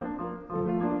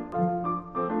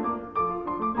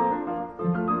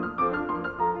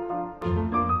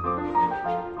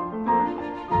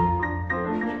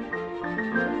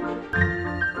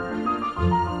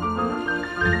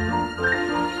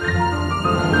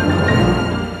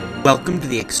Welcome to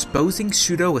the Exposing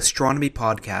Pseudo-Astronomy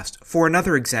podcast for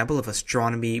another example of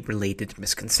astronomy-related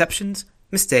misconceptions,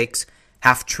 mistakes,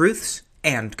 half-truths,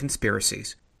 and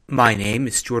conspiracies. My name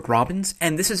is Stuart Robbins,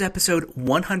 and this is episode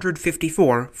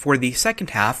 154 for the second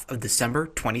half of December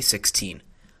 2016.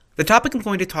 The topic I'm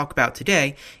going to talk about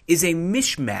today is a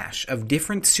mishmash of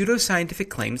different pseudoscientific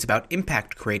claims about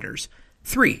impact craters,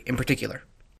 3 in particular.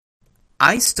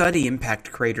 I study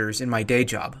impact craters in my day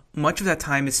job. Much of that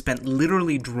time is spent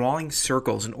literally drawing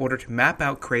circles in order to map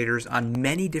out craters on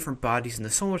many different bodies in the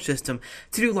solar system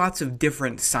to do lots of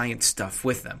different science stuff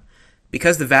with them.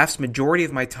 Because the vast majority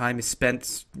of my time is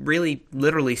spent really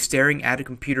literally staring at a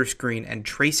computer screen and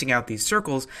tracing out these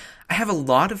circles, I have a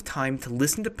lot of time to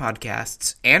listen to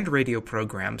podcasts and radio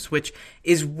programs, which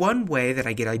is one way that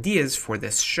I get ideas for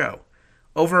this show.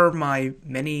 Over my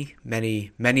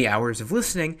many hours of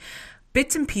listening,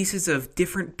 bits and pieces of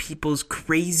different people's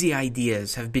crazy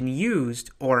ideas have been used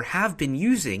or have been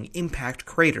using impact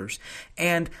craters,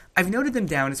 and I've noted them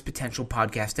down as potential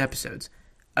podcast episodes.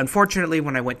 Unfortunately,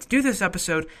 when I went to do this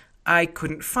episode, I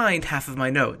couldn't find half of my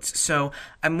notes, so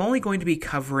I'm only going to be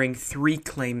covering 3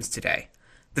 claims today.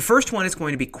 The first one is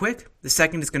going to be quick, the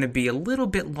second is going to be a little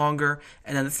bit longer,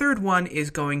 and then the third one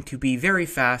is going to be very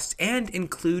fast and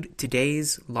include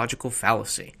today's logical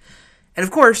fallacy. And of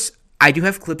course, I do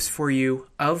have clips for you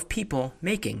of people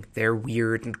making their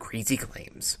weird and crazy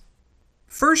claims.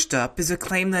 First up is a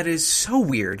claim that is so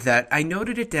weird that I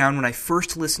noted it down when I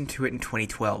first listened to it in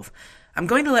 2012. I'm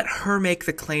going to let her make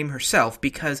the claim herself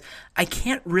because I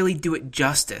can't really do it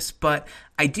justice, but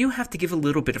I do have to give a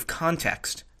little bit of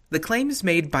context. The claim is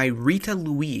made by Rita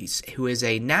Louise, who is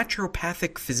a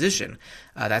naturopathic physician,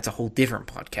 that's a whole different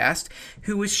podcast,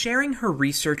 who was sharing her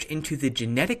research into the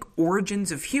genetic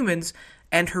origins of humans,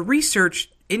 and her research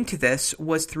into this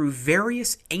was through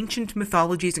various ancient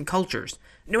mythologies and cultures.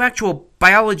 No actual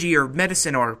biology or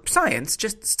medicine or science,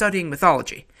 just studying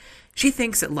mythology. She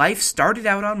thinks that life started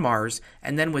out on Mars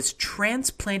and then was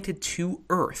transplanted to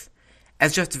Earth.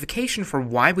 As justification for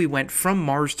why we went from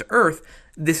Mars to Earth,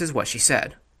 this is what she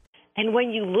said. And when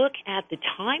you look at the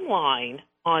timeline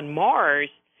on Mars,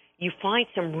 you find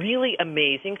some really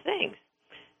amazing things.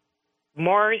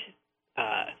 Mars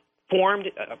formed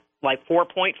like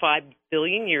 4.5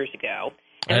 billion years ago.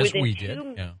 And As we did,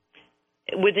 yeah.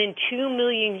 Within 2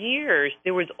 million years,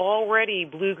 there was already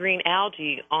blue-green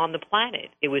algae on the planet.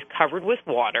 It was covered with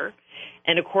water,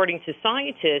 and according to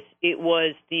scientists, it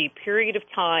was the period of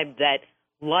time that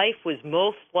life was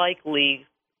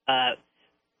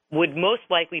would most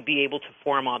likely be able to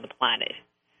form on the planet.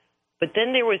 But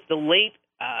then there was the late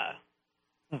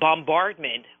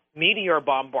meteor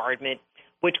bombardment,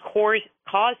 which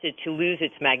caused it to lose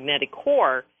its magnetic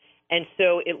core, and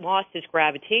so it lost its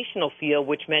gravitational field,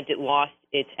 which meant it lost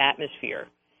its atmosphere.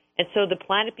 And so the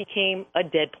planet became a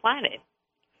dead planet.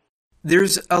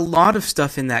 There's a lot of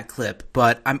stuff in that clip,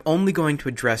 but I'm only going to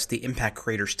address the impact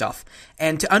crater stuff.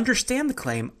 And to understand the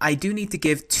claim, I do need to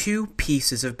give 2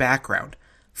 pieces of background.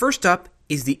 First up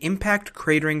is the impact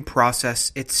cratering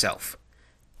process itself.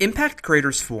 Impact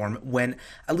craters form when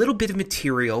a little bit of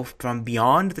material from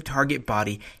beyond the target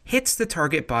body hits the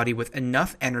target body with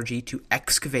enough energy to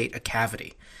excavate a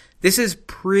cavity. This is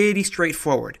pretty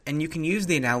straightforward, and you can use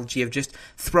the analogy of just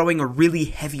throwing a really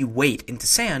heavy weight into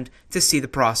sand to see the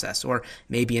process, or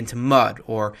maybe into mud,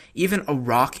 or even a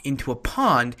rock into a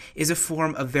pond is a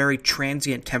form of very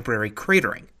transient temporary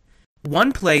cratering.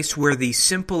 One place where the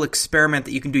simple experiment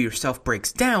that you can do yourself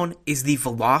breaks down is the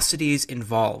velocities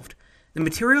involved. The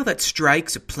material that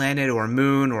strikes a planet or a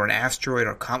moon or an asteroid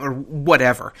or comet or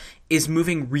whatever is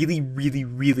moving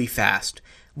really fast.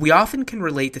 We often can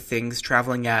relate to things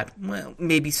traveling at, well,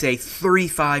 maybe say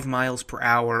 35 miles per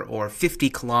hour or 50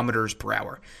 kilometers per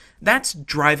hour. That's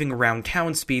driving around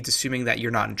town speeds, assuming that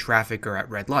you're not in traffic or at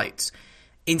red lights.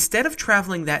 Instead of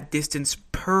traveling that distance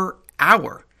per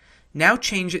hour, now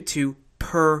change it to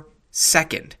per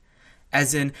second.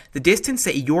 As in, the distance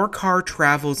that your car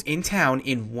travels in town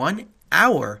in 1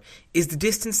 hour is the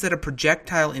distance that a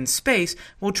projectile in space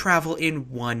will travel in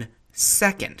 1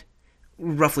 second.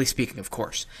 Roughly speaking, of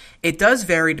course. It does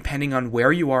vary depending on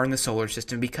where you are in the solar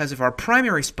system because of our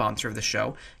primary sponsor of the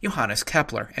show, Johannes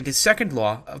Kepler, and his second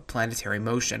law of planetary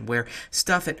motion, where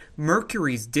stuff at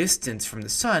Mercury's distance from the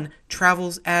sun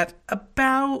travels at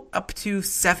about up to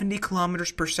 70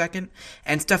 kilometers per second,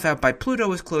 and stuff out by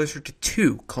Pluto is closer to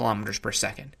 2 kilometers per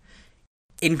second.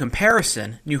 In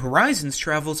comparison, New Horizons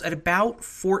travels at about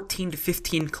 14 to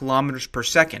 15 kilometers per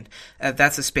second.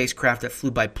 That's a spacecraft that flew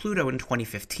by Pluto in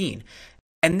 2015.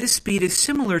 And this speed is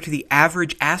similar to the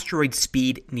average asteroid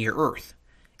speed near Earth.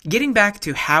 Getting back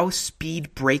to how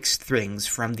speed breaks things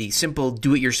from the simple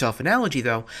do-it-yourself analogy,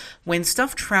 though, when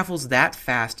stuff travels that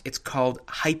fast, it's called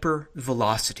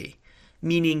hypervelocity.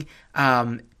 Meaning,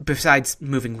 besides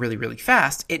moving really, really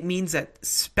fast, it means that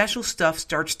special stuff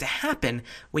starts to happen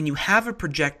when you have a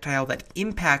projectile that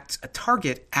impacts a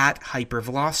target at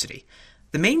hypervelocity.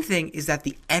 The main thing is that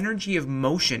the energy of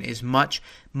motion is much,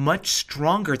 much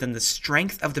stronger than the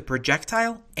strength of the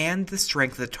projectile and the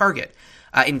strength of the target.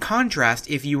 In contrast,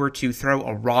 if you were to throw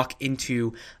a rock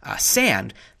into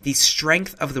sand, the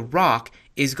strength of the rock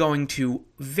is going to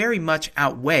very much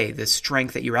outweigh the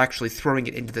strength that you're actually throwing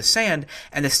it into the sand,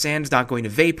 and the sand's not going to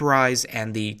vaporize,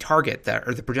 and the target,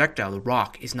 or the projectile, the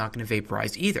rock, is not going to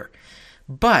vaporize either.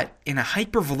 But in a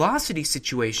hypervelocity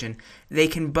situation, they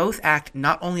can both act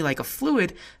not only like a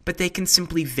fluid, but they can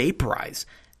simply vaporize.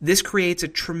 This creates a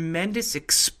tremendous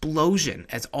explosion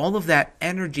as all of that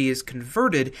energy is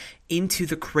converted into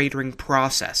the cratering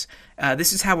process.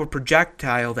 This is how a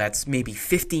projectile that's maybe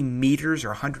 50 meters or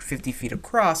 150 feet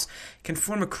across can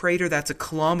form a crater that's a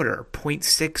kilometer,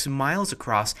 0.6 miles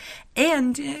across,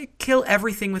 and kill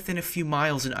everything within a few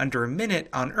miles in under a minute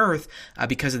on Earth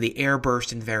because of the air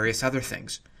burst and various other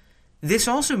things. This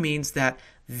also means that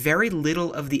very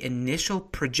little of the initial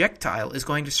projectile is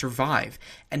going to survive,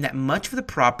 and that much of the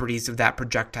properties of that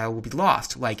projectile will be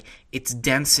lost, like its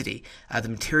density, the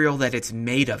material that it's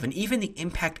made of, and even the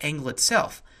impact angle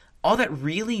itself. All that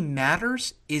really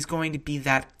matters is going to be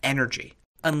that energy.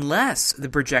 Unless the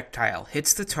projectile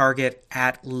hits the target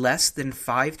at less than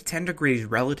 5 to 10 degrees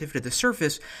relative to the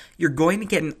surface, you're going to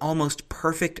get an almost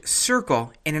perfect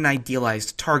circle in an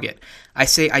idealized target. I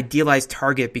say idealized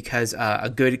target because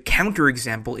a good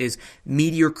counterexample is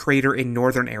Meteor Crater in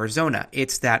northern Arizona.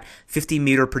 It's that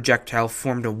 50-meter projectile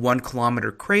formed a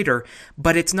 1-kilometer crater,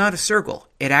 but it's not a circle.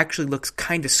 It actually looks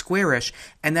kind of squarish,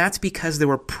 and that's because there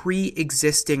were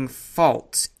pre-existing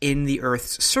faults in the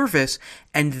Earth's surface,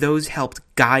 and those helped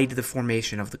guide the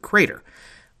formation of the crater.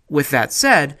 With that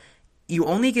said, you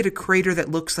only get a crater that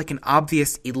looks like an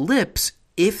obvious ellipse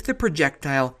if the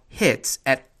projectile hits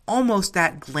at almost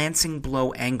that glancing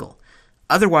blow angle.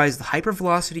 Otherwise, the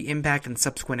hypervelocity impact and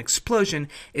subsequent explosion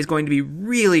is going to be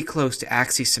really close to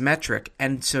axisymmetric,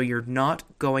 and so you're not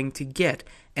going to get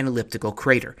an elliptical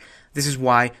crater. This is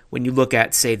why, when you look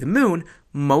at, say, the moon,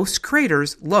 most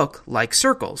craters look like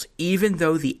circles, even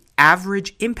though the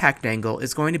average impact angle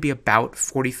is going to be about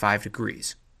 45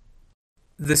 degrees.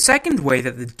 The second way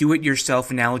that the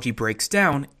do-it-yourself analogy breaks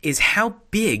down is how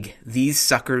big these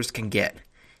suckers can get.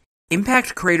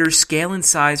 Impact craters scale in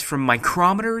size from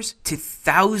micrometers to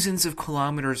thousands of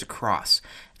kilometers across.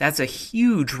 That's a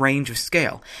huge range of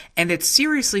scale, and it's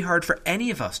seriously hard for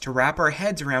any of us to wrap our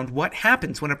heads around what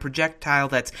happens when a projectile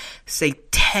that's, say,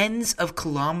 tens of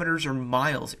kilometers or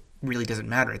miles, really doesn't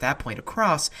matter at that point,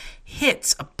 across,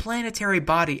 hits a planetary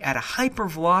body at a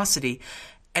hypervelocity,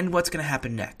 and what's going to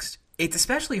happen next. It's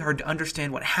especially hard to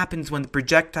understand what happens when the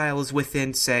projectile is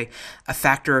within, say, a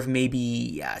factor of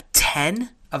maybe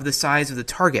 10 of the size of the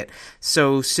target.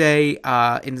 So say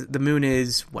the moon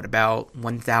is, about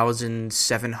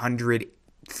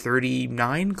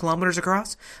 1,739 kilometers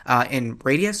across in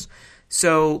radius.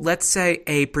 So let's say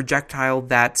a projectile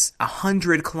that's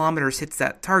 100 kilometers hits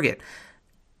that target.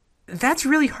 That's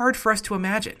really hard for us to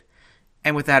imagine.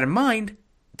 And with that in mind,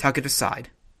 tuck it aside.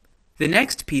 The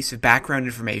next piece of background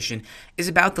information is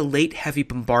about the late heavy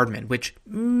bombardment, which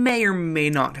may or may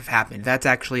not have happened. That's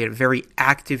actually a very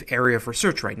active area of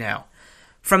research right now.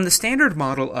 From the standard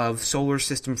model of solar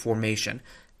system formation,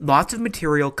 lots of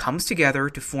material comes together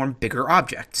to form bigger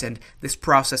objects, and this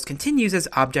process continues as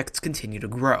objects continue to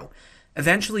grow.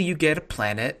 Eventually you get a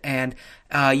planet, and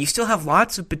you still have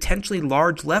lots of potentially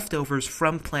large leftovers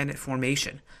from planet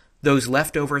formation. Those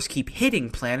leftovers keep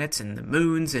hitting planets and the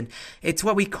moons, and it's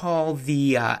what we call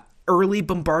the early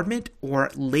bombardment or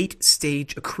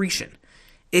late-stage accretion.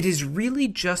 It is really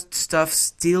just stuff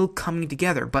still coming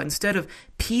together, but instead of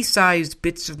pea-sized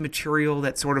bits of material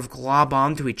that sort of glob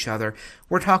onto each other,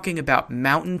 we're talking about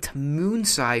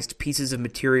mountain-to-moon-sized pieces of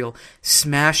material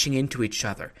smashing into each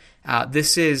other.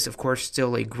 This is, of course,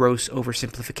 still a gross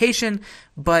oversimplification,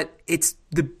 but it's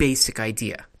the basic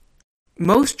idea.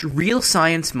 Most real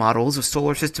science models of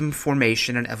solar system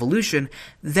formation and evolution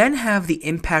then have the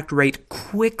impact rate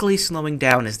quickly slowing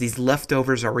down as these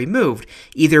leftovers are removed,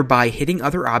 either by hitting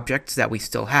other objects that we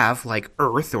still have, like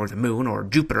Earth or the Moon or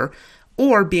Jupiter,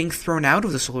 or being thrown out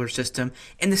of the solar system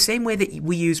in the same way that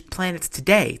we use planets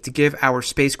today to give our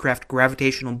spacecraft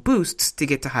gravitational boosts to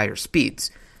get to higher speeds.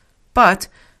 But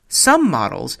some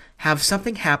models have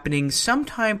something happening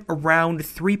sometime around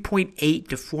 3.8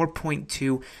 to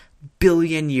 4.2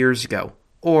 billion years ago,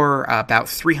 or about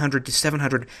 300 to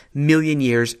 700 million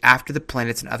years after the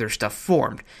planets and other stuff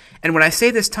formed. And when I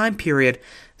say this time period,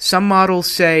 some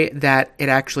models say that it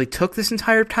actually took this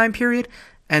entire time period,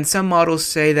 and some models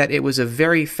say that it was a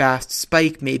very fast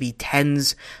spike, maybe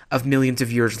tens of millions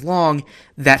of years long,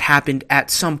 that happened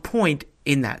at some point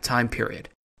in that time period.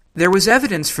 There was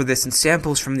evidence for this in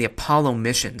samples from the Apollo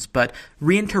missions, but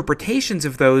reinterpretations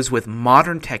of those with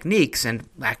modern techniques, and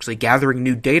actually gathering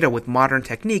new data with modern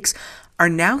techniques, are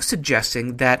now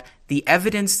suggesting that the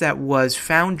evidence that was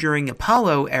found during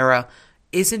Apollo era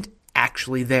isn't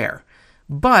actually there.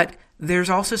 But there's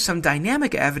also some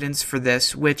dynamic evidence for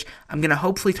this, which I'm going to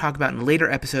hopefully talk about in a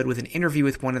later episode with an interview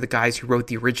with one of the guys who wrote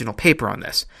the original paper on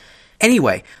this.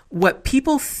 Anyway, what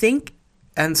people think,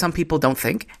 and some people don't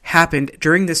think, happened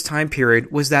during this time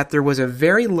period was that there was a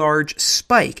very large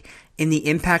spike in the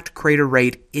impact crater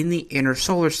rate in the inner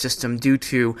solar system due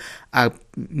to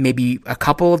maybe a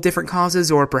couple of different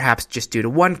causes, or perhaps just due to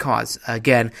one cause.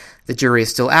 Again, the jury is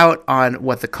still out on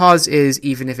what the cause is,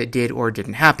 even if it did or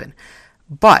didn't happen.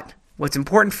 But what's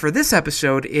important for this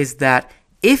episode is that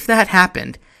if that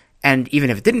happened, and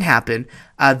even if it didn't happen,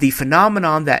 the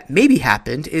phenomenon that maybe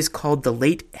happened is called the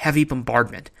Late Heavy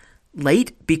Bombardment.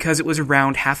 Late because it was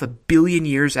around 500 million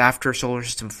years after solar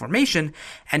system formation,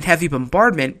 and heavy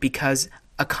bombardment because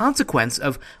a consequence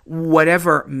of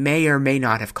whatever may or may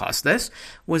not have caused this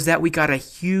was that we got a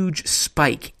huge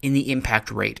spike in the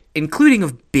impact rate, including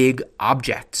of big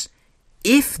objects.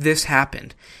 If this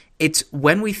happened, it's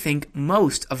when we think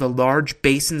most of the large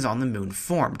basins on the moon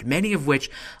formed, many of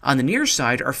which on the near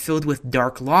side are filled with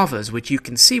dark lavas, which you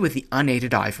can see with the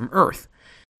unaided eye from Earth.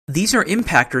 These are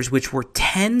impactors which were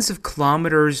tens of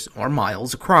kilometers or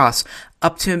miles across,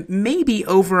 up to maybe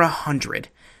over 100.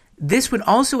 This would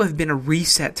also have been a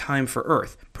reset time for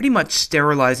Earth, pretty much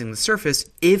sterilizing the surface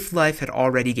if life had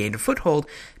already gained a foothold,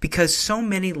 because so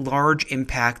many large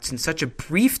impacts in such a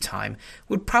brief time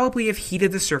would probably have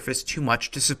heated the surface too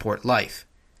much to support life.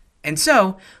 And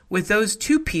so, with those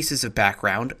two pieces of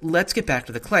background, let's get back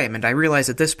to the claim, and I realize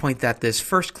at this point that this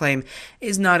first claim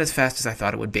is not as fast as I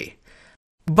thought it would be.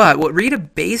 But what Rita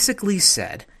basically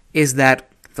said is that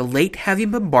the late heavy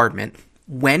bombardment,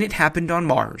 when it happened on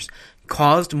Mars,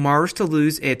 caused Mars to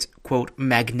lose its, quote,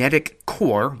 magnetic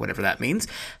core, whatever that means,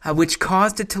 which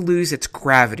caused it to lose its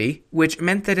gravity, which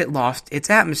meant that it lost its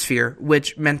atmosphere,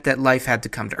 which meant that life had to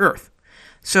come to Earth.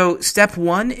 So step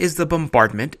 1 is the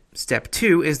bombardment, step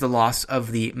 2 is the loss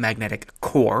of the magnetic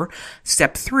core,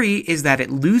 step 3 is that it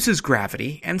loses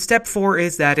gravity, and step 4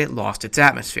 is that it lost its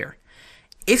atmosphere.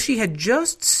 If she had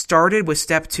just started with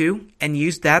step 2 and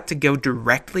used that to go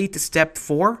directly to step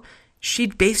 4,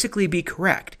 she'd basically be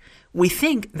correct. We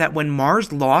think that when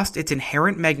Mars lost its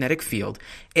inherent magnetic field,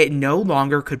 it no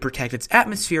longer could protect its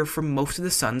atmosphere from most of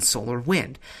the sun's solar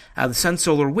wind. The sun's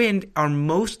solar wind are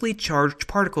mostly charged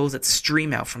particles that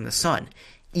stream out from the sun.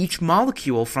 Each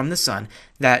molecule from the sun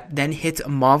that then hits a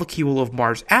molecule of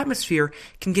Mars' atmosphere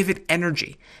can give it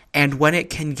energy. And when it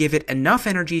can give it enough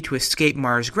energy to escape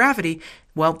Mars' gravity,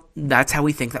 well, that's how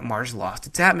we think that Mars lost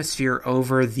its atmosphere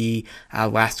over the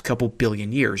last couple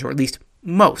billion years, or at least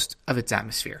most of its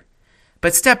atmosphere.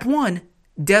 But step 1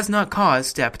 does not cause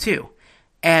step 2,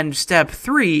 and step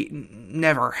 3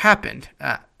 never happened.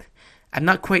 I'm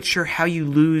not quite sure how you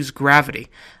lose gravity.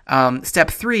 Step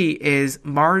 3 is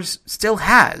Mars still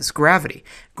has gravity.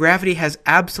 Gravity has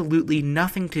absolutely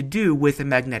nothing to do with a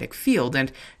magnetic field,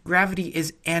 and gravity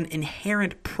is an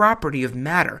inherent property of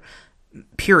matter,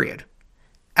 period.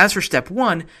 As for step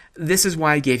 1, this is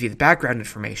why I gave you the background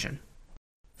information.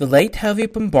 The Late Heavy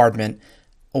Bombardment,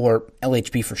 or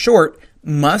LHB for short,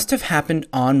 must have happened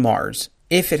on Mars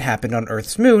if it happened on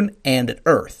Earth's moon and at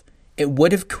Earth. It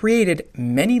would have created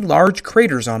many large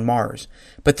craters on Mars,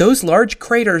 but those large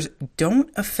craters don't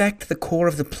affect the core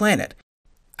of the planet.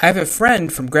 I have a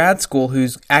friend from grad school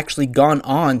who's actually gone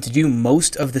on to do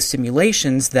most of the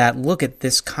simulations that look at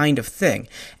this kind of thing,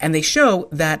 and they show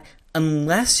that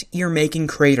unless you're making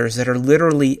craters that are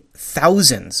literally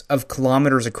thousands of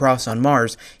kilometers across on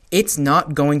Mars, it's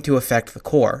not going to affect the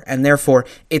core, and therefore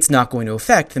it's not going to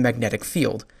affect the magnetic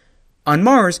field. On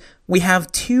Mars, we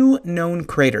have 2 known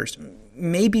craters,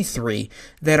 maybe 3,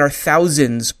 that are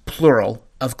thousands, plural,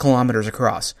 of kilometers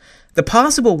across. The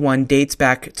possible one dates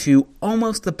back to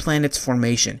almost the planet's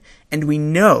formation, and we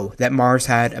know that Mars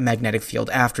had a magnetic field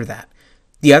after that.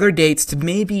 The other dates to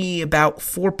maybe about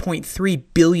 4.3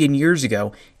 billion years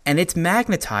ago, and it's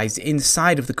magnetized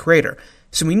inside of the crater,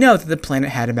 so we know that the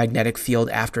planet had a magnetic field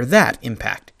after that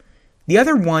impact. The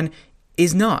other one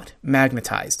is not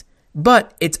magnetized,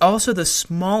 but it's also the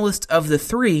smallest of the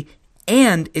 3,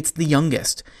 and it's the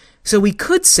youngest. So we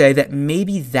could say that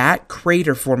maybe that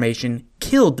crater formation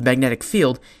killed the magnetic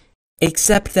field,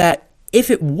 except that if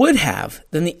it would have,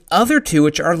 then the other two,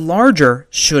 which are larger,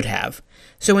 should have.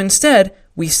 So instead,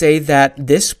 we say that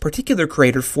this particular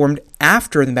crater formed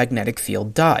after the magnetic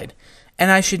field died. And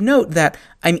I should note that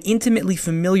I'm intimately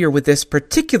familiar with this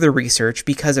particular research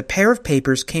because a pair of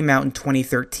papers came out in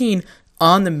 2013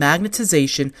 on the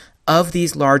magnetization of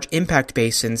these large impact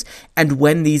basins and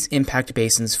when these impact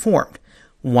basins formed.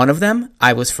 One of them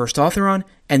I was first author on,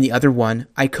 and the other one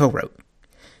I co-wrote.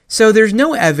 So there's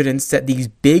no evidence that these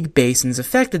big basins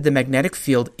affected the magnetic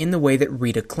field in the way that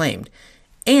Rita claimed.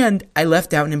 And I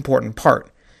left out an important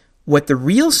part. What the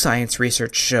real science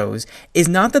research shows is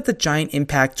not that the giant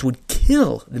impacts would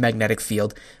kill the magnetic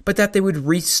field, but that they would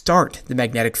restart the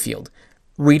magnetic field.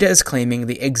 Rita is claiming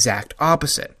the exact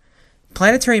opposite.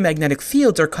 Planetary magnetic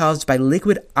fields are caused by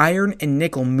liquid iron and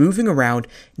nickel moving around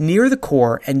near the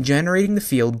core and generating the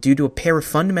field due to a pair of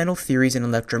fundamental theories in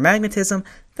electromagnetism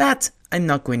that I'm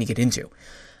not going to get into.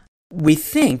 We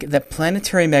think that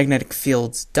planetary magnetic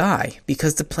fields die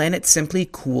because the planet simply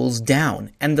cools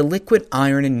down and the liquid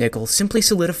iron and nickel simply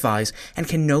solidifies and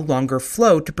can no longer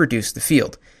flow to produce the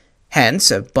field.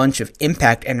 Hence, a bunch of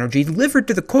impact energy delivered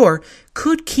to the core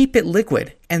could keep it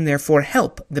liquid and therefore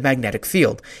help the magnetic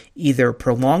field, either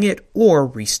prolong it or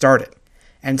restart it.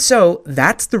 And so,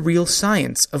 that's the real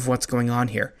science of what's going on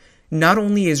here. Not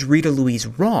only is Rita Louise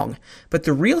wrong, but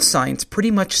the real science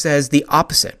pretty much says the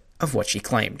opposite of what she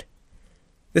claimed.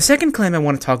 The second claim I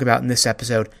want to talk about in this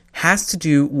episode has to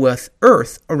do with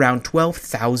Earth around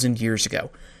 12,000 years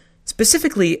ago.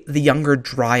 Specifically, the Younger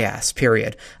Dryas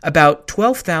period, about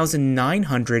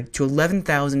 12,900 to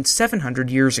 11,700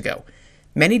 years ago.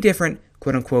 Many different,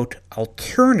 quote-unquote,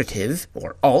 alternative,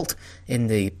 or alt, in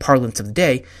the parlance of the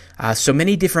day, so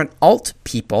many different alt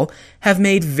people have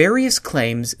made various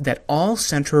claims that all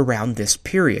center around this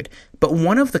period, but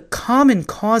one of the common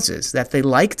causes that they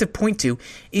like to point to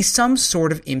is some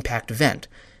sort of impact event.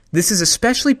 This is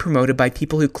especially promoted by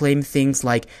people who claim things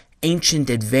like ancient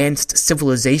advanced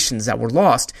civilizations that were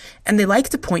lost, and they like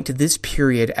to point to this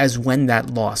period as when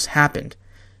that loss happened.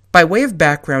 By way of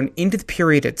background into the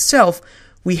period itself,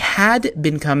 we had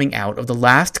been coming out of the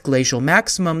last glacial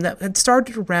maximum that had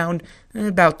started around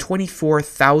about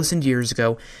 24,000 years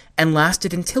ago and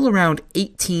lasted until around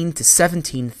 18 to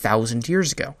 17,000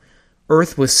 years ago.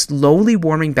 Earth was slowly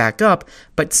warming back up,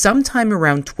 but sometime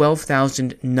around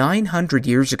 12,900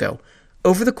 years ago,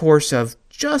 over the course of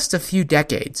just a few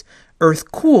decades,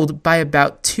 Earth cooled by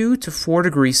about 2 to 4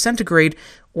 degrees centigrade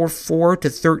or 4 to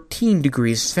 13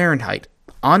 degrees Fahrenheit,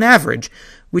 on average,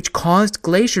 which caused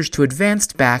glaciers to advance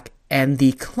back and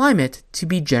the climate to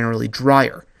be generally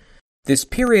drier. This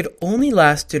period only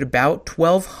lasted about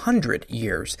 1,200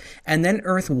 years, and then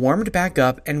Earth warmed back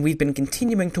up and we've been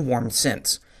continuing to warm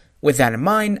since. With that in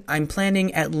mind, I'm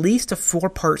planning at least a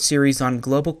 4-part series on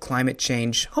global climate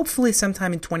change, hopefully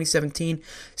sometime in 2017,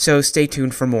 so stay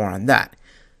tuned for more on that.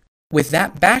 With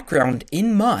that background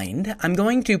in mind, I'm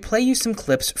going to play you some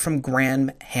clips from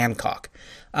Graham Hancock.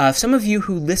 Some of you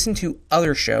who listen to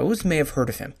other shows may have heard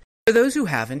of him. For those who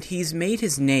haven't, he's made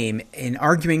his name in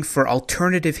arguing for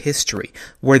alternative history,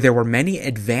 where there were many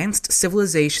advanced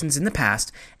civilizations in the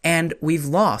past, and we've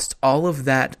lost all of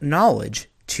that knowledge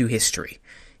to history.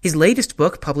 His latest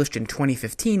book, published in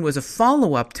 2015, was a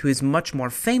follow-up to his much more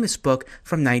famous book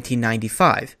from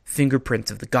 1995,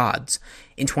 Fingerprints of the Gods.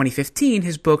 In 2015,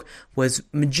 his book was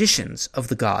Magicians of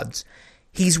the Gods.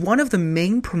 He's one of the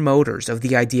main promoters of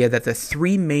the idea that the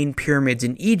 3 main pyramids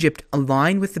in Egypt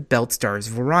align with the belt stars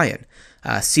of Orion.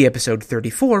 See episode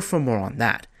 34 for more on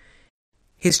that.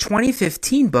 His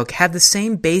 2015 book had the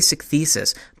same basic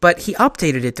thesis, but he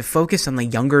updated it to focus on the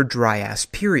Younger Dryas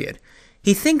period.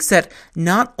 He thinks that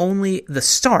not only the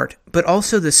start, but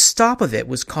also the stop of it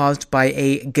was caused by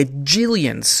a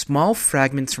gajillion small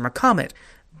fragments from a comet,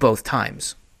 both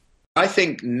times. I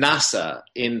think NASA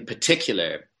in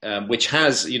particular, which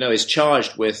has, is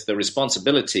charged with the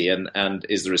responsibility and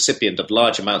is the recipient of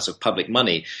large amounts of public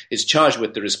money, is charged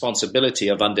with the responsibility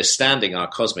of understanding our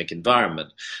cosmic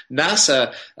environment.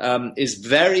 NASA is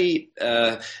very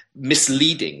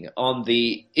misleading on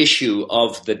the issue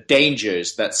of the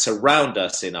dangers that surround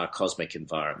us in our cosmic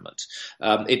environment.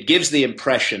 It gives the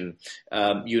impression,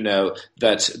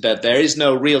 that there is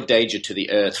no real danger to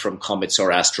the Earth from comets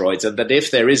or asteroids, and that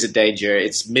if there is a danger,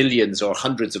 it's millions or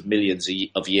hundreds of millions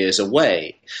of years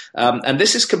away. And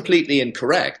this is completely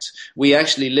incorrect. We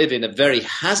actually live in a very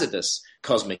hazardous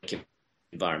cosmic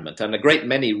environment. And a great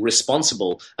many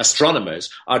responsible astronomers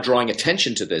are drawing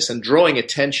attention to this, and drawing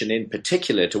attention in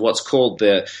particular to what's called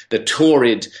the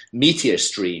Taurid meteor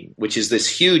stream, which is this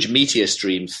huge meteor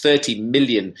stream, 30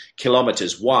 million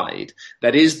kilometers wide,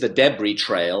 that is the debris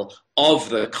trail of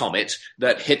the comet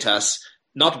that hit us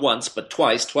not once, but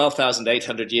twice,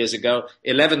 12,800 years ago,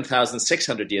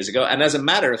 11,600 years ago. And as a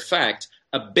matter of fact,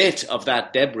 a bit of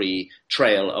that debris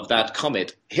trail of that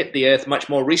comet hit the Earth much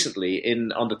more recently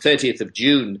on the 30th of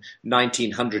June,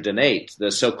 1908,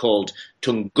 the so-called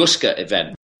Tunguska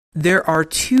event. There are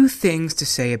two things to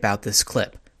say about this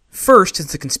clip. First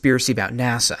is the conspiracy about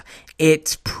NASA.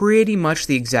 It's pretty much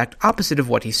the exact opposite of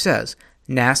what he says.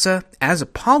 NASA, as a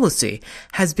policy,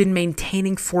 has been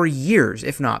maintaining for years,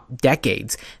 if not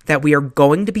decades, that we are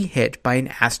going to be hit by an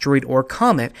asteroid or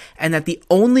comet, and that the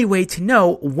only way to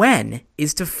know when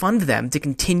is to fund them to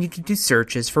continue to do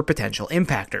searches for potential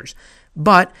impactors.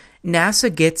 But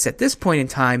NASA gets, at this point in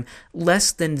time,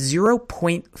 less than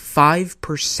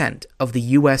 0.5% of the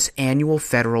U.S. annual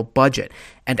federal budget,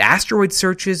 and asteroid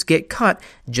searches get cut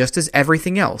just as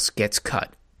everything else gets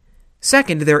cut.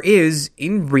 Second, there is,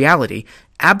 in reality,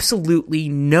 absolutely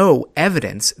no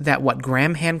evidence that what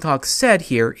Graham Hancock said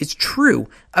here is true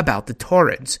about the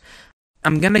Taurids.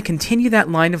 I'm going to continue that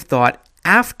line of thought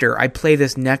after I play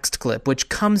this next clip, which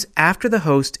comes after the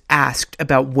host asked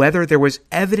about whether there was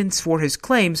evidence for his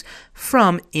claims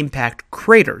from impact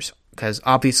craters. Because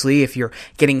obviously, if you're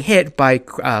getting hit by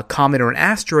a comet or an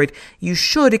asteroid, you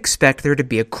should expect there to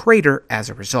be a crater as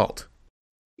a result.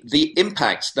 The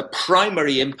impacts, the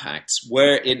primary impacts,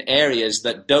 were in areas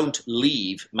that don't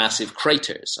leave massive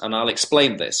craters, and I'll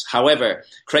explain this. However,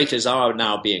 craters are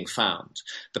now being found.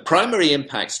 The primary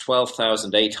impacts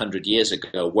 12,800 years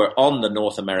ago were on the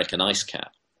North American ice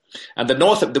cap. And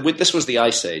this was the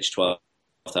Ice Age,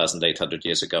 12,800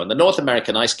 years ago, and the North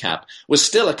American ice cap was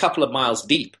still a couple of miles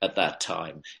deep at that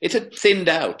time. It had thinned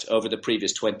out over the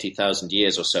previous 20,000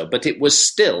 years or so, but it was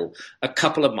still a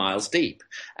couple of miles deep.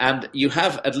 And you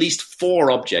have at least 4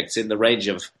 objects in the range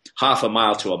of half a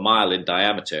mile to a mile in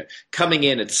diameter coming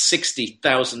in at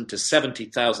 60,000 to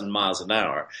 70,000 miles an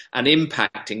hour and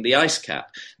impacting the ice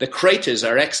cap. The craters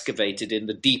are excavated in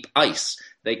the deep ice.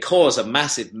 They cause a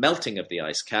massive melting of the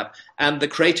ice cap, and the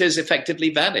craters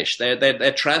effectively vanish.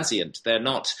 They're transient. They're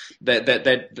no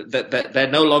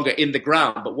longer in the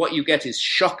ground. But what you get is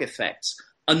shock effects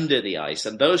under the ice,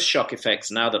 and those shock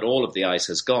effects, now that all of the ice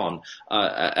has gone,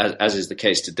 as is the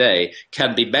case today,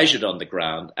 can be measured on the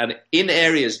ground. And in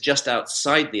areas just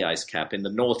outside the ice cap, in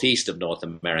the northeast of North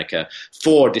America,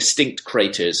 4 distinct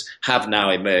craters have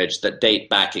now emerged that date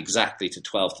back exactly to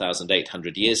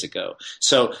 12,800 years ago.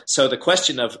 So the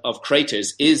question of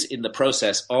craters is in the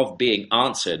process of being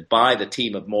answered by the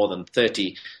team of more than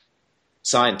 30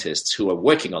 scientists who are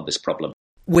working on this problem.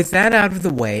 With that out of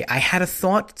the way, I had a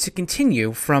thought to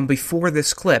continue from before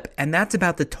this clip, and that's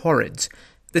about the Taurids.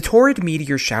 The Taurid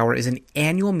meteor shower is an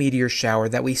annual meteor shower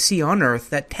that we see on Earth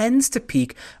that tends to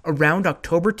peak around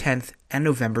October 10th and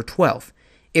November 12th.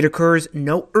 It occurs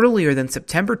no earlier than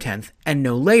September 10th and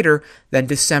no later than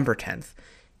December 10th.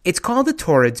 It's called the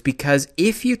Taurids because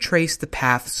if you trace the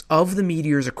paths of the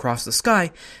meteors across the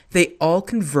sky, they all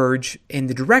converge in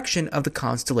the direction of the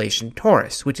constellation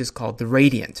Taurus, which is called the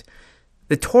Radiant.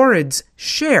 The Taurids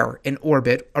share an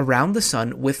orbit around the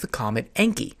Sun with the comet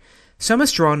Encke. Some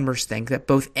astronomers think that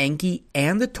both Encke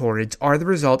and the Taurids are the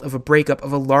result of a breakup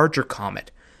of a larger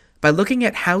comet. By looking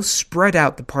at how spread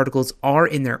out the particles are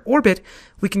in their orbit,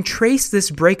 we can trace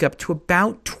this breakup to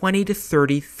about 20 to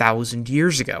 30,000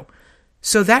 years ago.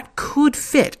 So that could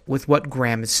fit with what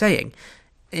Graham is saying,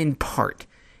 in part,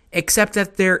 except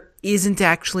that there isn't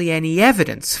actually any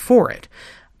evidence for it.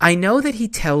 I know that he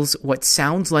tells what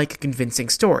sounds like a convincing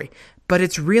story, but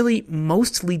it's really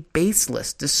mostly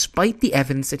baseless despite the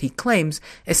evidence that he claims,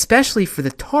 especially for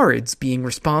the Taurids being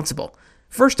responsible.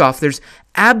 First off, there's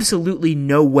absolutely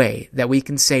no way that we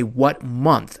can say what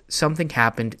month something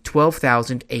happened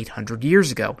 12,800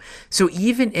 years ago. So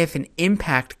even if an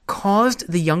impact caused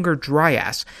the Younger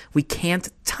Dryas, we can't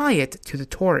tie it to the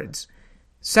Taurids.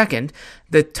 Second,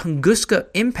 the Tunguska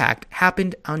impact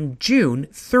happened on June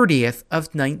 30th of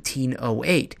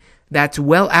 1908. That's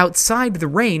well outside the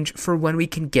range for when we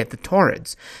can get the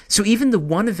Taurids. So even the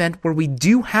one event where we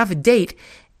do have a date,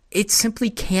 it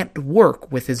simply can't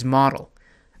work with his model.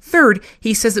 Third,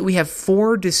 he says that we have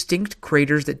 4 distinct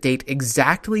craters that date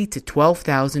exactly to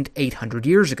 12,800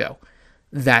 years ago.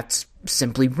 That's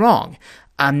simply wrong.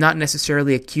 I'm not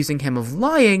necessarily accusing him of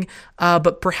lying,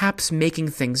 but perhaps making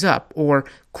things up, or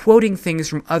quoting things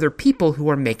from other people who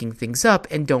are making things up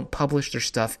and don't publish their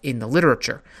stuff in the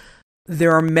literature.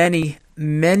 There are many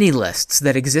many lists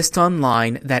that exist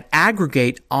online that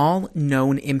aggregate all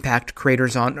known impact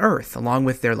craters on Earth, along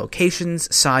with their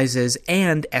locations, sizes,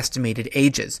 and estimated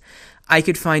ages. I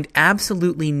could find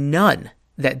absolutely none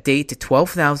that date to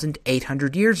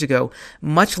 12,800 years ago,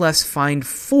 much less find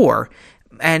 4,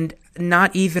 and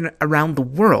not even around the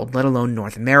world, let alone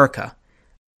North America.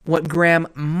 What Graham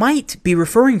might be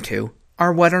referring to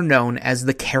are what are known as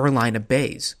the Carolina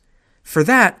Bays. For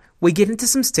that, we get into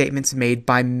some statements made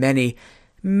by many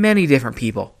different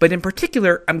people, but in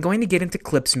particular, I'm going to get into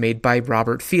clips made by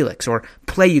Robert Felix, or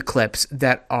play you clips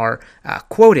that are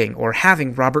quoting or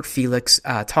having Robert Felix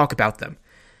talk about them.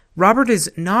 Robert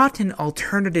is not an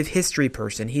alternative history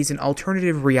person, he's an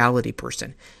alternative reality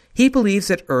person. He believes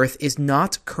that Earth is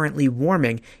not currently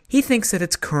warming, he thinks that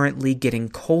it's currently getting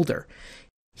colder.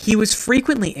 He was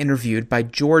frequently interviewed by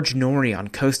George Noory on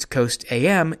Coast to Coast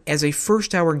AM as a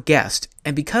first-hour guest,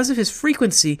 and because of his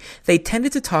frequency, they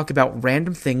tended to talk about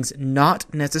random things not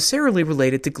necessarily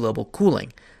related to global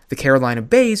cooling. The Carolina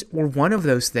Bays were one of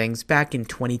those things back in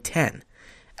 2010.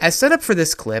 As set up for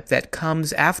this clip that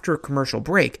comes after a commercial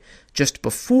break, just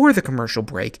before the commercial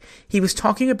break, he was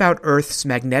talking about Earth's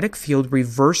magnetic field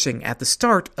reversing at the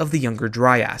start of the Younger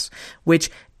Dryas,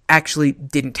 which actually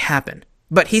didn't happen.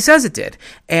 But he says it did,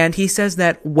 and he says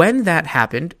that when that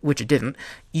happened, which it didn't,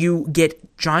 you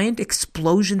get giant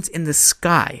explosions in the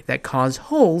sky that cause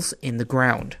holes in the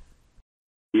ground.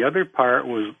 The other part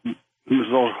was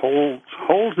those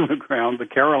holes in the ground, the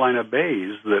Carolina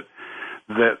Bays, that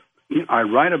I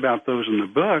write about those in the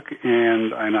book,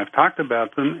 and I've talked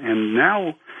about them, and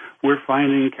now we're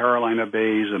finding Carolina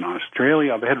Bays in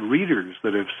Australia. I've had readers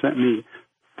that have sent me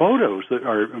photos that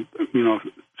are,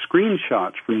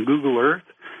 screenshots from Google Earth,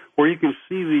 where you can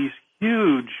see these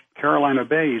huge Carolina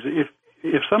Bays. If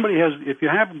you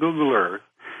have Google Earth,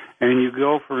 and you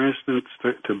go, for instance,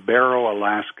 to Barrow,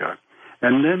 Alaska,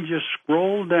 and then just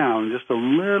scroll down just a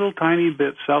little tiny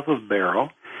bit south of Barrow,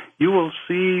 you will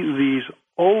see these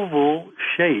oval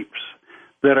shapes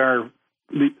that are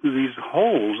these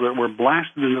holes that were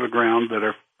blasted into the ground that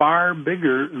are far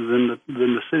bigger than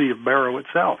the city of Barrow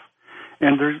itself.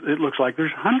 And it looks like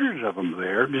there's hundreds of them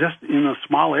there, just in a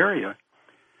small area.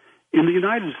 In the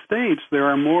United States, there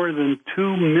are more than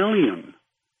 2 million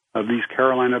of these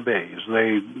Carolina Bays.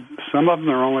 Some of them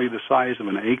are only the size of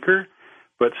an acre,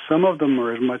 but some of them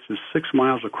are as much as 6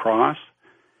 miles across.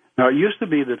 Now, it used to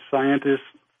be that scientists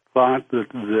thought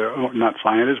that not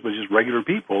scientists, but just regular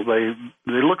people, they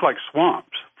look like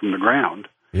swamps from the ground.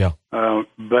 Yeah.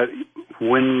 But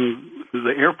when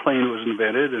the airplane was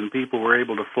invented and people were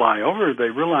able to fly over, they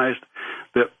realized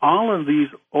that all of these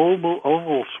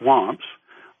oval swamps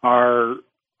are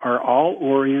all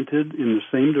oriented in the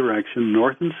same direction,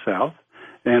 north and south,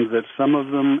 and that some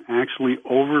of them actually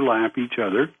overlap each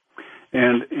other.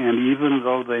 And even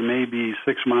though they may be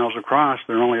 6 miles across,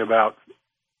 they're only about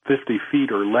 50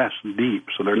 feet or less deep,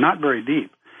 so they're not very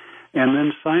deep. And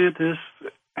then scientists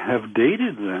have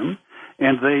dated them,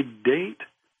 and they date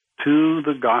to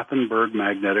the Gothenburg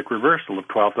magnetic reversal of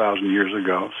 12,000 years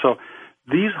ago. So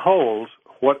these holes,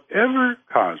 whatever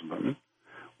caused them,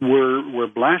 were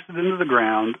blasted into the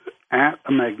ground at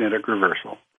a magnetic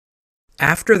reversal.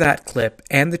 After that clip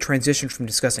and the transition from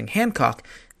discussing Hancock,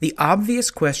 the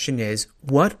obvious question is,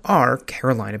 what are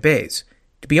Carolina Bays?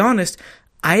 To be honest,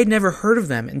 I had never heard of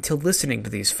them until listening to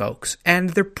these folks, and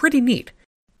they're pretty neat.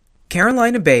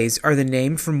 Carolina Bays are the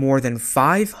name for more than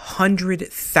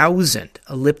 500,000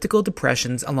 elliptical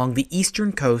depressions along the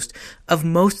eastern coast of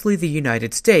mostly the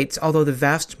United States, although the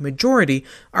vast majority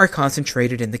are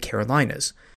concentrated in the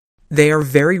Carolinas. They are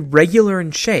very regular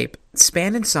in shape,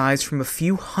 span in size from a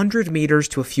few hundred meters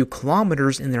to a few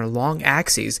kilometers in their long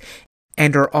axes,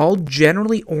 and are all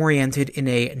generally oriented in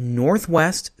a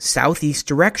northwest-southeast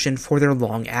direction for their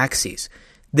long axes.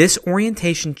 This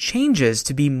orientation changes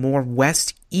to be more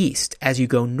west-east as you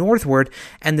go northward,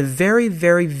 and the very,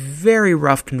 very, very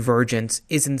rough convergence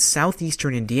is in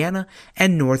southeastern Indiana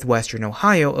and northwestern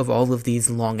Ohio of all of these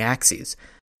long axes.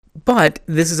 But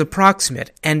this is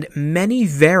approximate, and many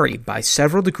vary by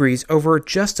several degrees over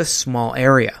just a small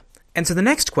area. And so the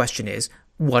next question is,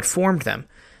 what formed them?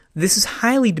 This is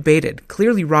highly debated.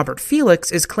 Clearly, Robert Felix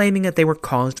is claiming that they were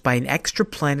caused by an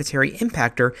extraplanetary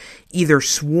impactor, either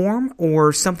swarm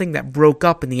or something that broke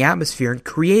up in the atmosphere and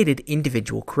created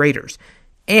individual craters.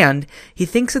 And he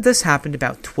thinks that this happened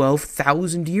about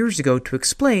 12,000 years ago to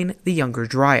explain the Younger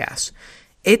Dryas.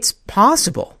 It's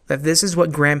possible that this is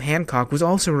what Graham Hancock was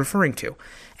also referring to,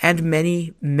 and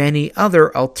many, many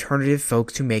other alternative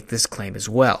folks who make this claim as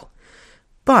well.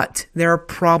 But there are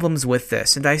problems with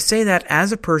this, and I say that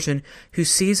as a person who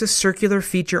sees a circular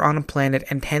feature on a planet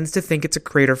and tends to think it's a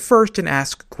crater first and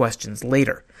ask questions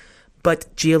later.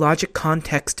 But geologic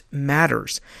context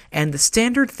matters, and the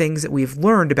standard things that we've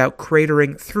learned about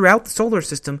cratering throughout the solar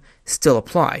system still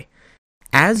apply,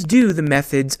 as do the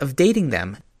methods of dating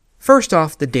them. First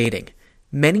off, the dating.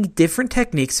 Many different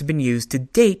techniques have been used to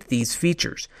date these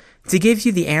features. To give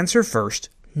you the answer first,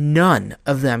 none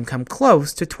of them come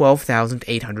close to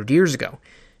 12,800 years ago.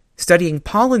 Studying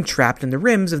pollen trapped in the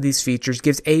rims of these features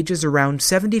gives ages around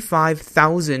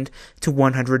 75,000 to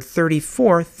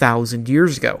 134,000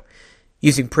 years ago.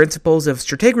 Using principles of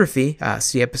stratigraphy,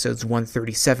 see episodes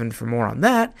 137 for more on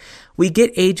that, we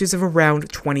get ages of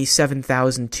around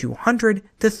 27,200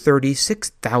 to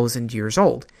 36,000 years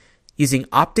old. Using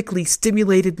optically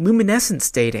stimulated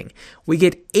luminescence dating, we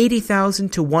get 80,000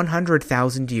 to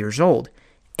 100,000 years old.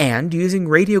 And using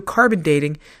radiocarbon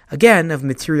dating, again of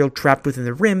material trapped within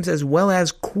the rims as well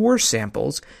as core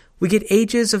samples, we get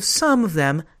ages of some of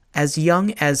them as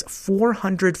young as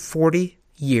 440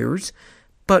 years,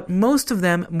 but most of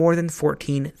them more than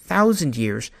 14,000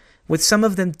 years, with some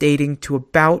of them dating to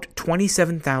about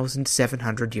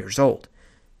 27,700 years old.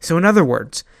 So in other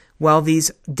words, while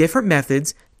these different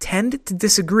methods tend to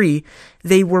disagree,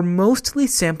 they were mostly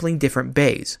sampling different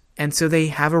bays, and so they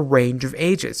have a range of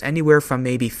ages, anywhere from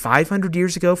maybe 500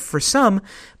 years ago for some,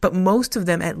 but most of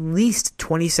them at least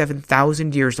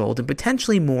 27,000 years old, and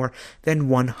potentially more than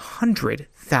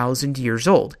 100,000 years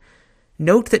old.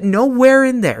 Note that nowhere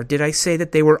in there did I say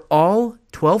that they were all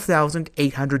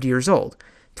 12,800 years old,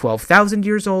 12,000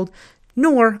 years old,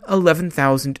 nor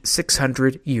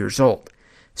 11,600 years old.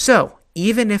 So,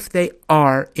 even if they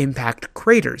are impact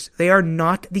craters, they are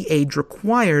not the age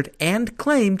required and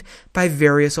claimed by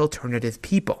various alternative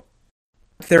people.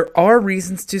 There are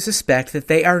reasons to suspect that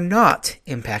they are not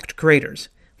impact craters.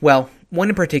 Well, one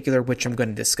in particular which I'm going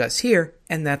to discuss here,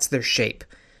 and that's their shape.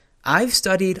 I've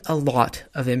studied a lot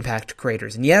of impact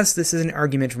craters, and yes, this is an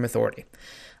argument from authority.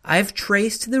 I've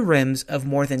traced the rims of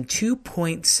more than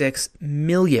 2.6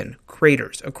 million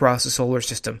craters across the solar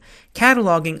system,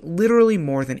 cataloging literally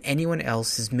more than anyone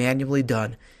else has manually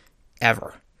done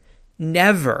ever.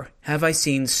 Never have I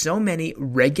seen so many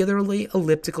regularly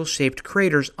elliptical-shaped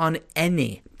craters on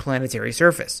any planetary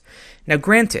surface. Now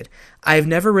granted, I have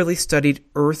never really studied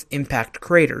Earth impact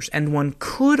craters, and one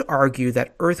could argue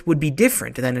that Earth would be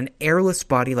different than an airless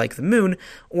body like the Moon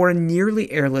or a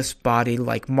nearly airless body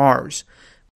like Mars.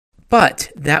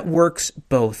 But that works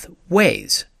both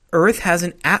ways. Earth has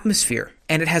an atmosphere,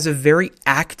 and it has a very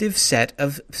active set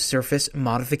of surface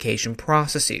modification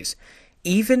processes.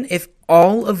 Even if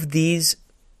all of these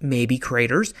maybe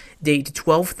craters date to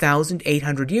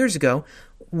 12,800 years ago,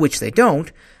 which they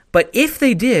don't, but if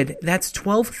they did, that's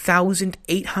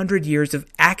 12,800 years of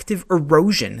active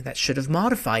erosion that should have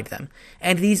modified them.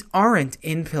 And these aren't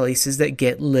in places that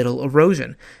get little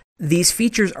erosion. These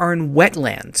features are in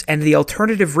wetlands, and the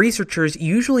alternative researchers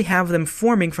usually have them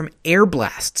forming from air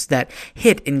blasts that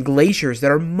hit in glaciers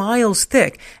that are miles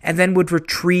thick and then would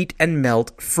retreat and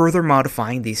melt, further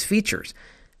modifying these features.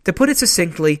 To put it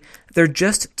succinctly, they're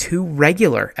just too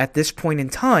regular at this point in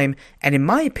time, and in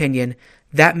my opinion,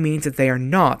 that means that they are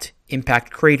not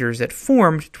impact craters that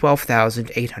formed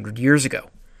 12,800 years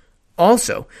ago.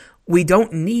 Also, we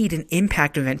don't need an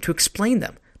impact event to explain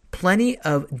them. Plenty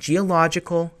of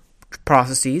geological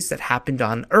processes that happened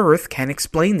on Earth can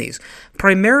explain these,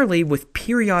 primarily with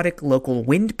periodic local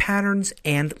wind patterns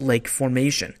and lake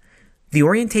formation. The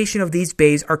orientation of these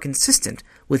bays are consistent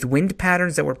with wind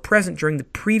patterns that were present during the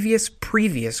previous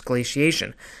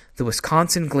glaciation, the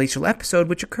Wisconsin glacial episode,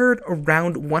 which occurred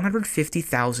around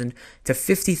 150,000 to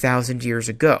 50,000 years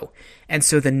ago, and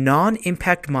so the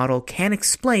non-impact model can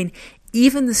explain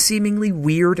even the seemingly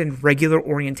weird and regular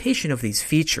orientation of these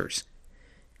features.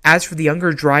 As for the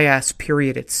Younger Dryas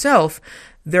period itself,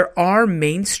 there are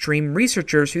mainstream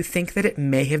researchers who think that it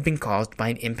may have been caused by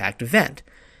an impact event.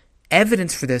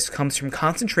 Evidence for this comes from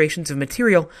concentrations of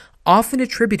material often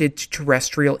attributed to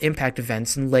terrestrial impact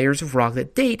events in layers of rock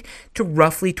that date to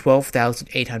roughly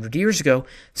 12,800 years ago,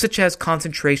 such as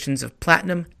concentrations of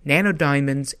platinum,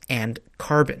 nanodiamonds, and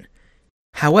carbon.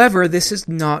 However, this is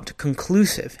not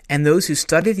conclusive, and those who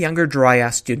study the Younger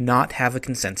Dryas do not have a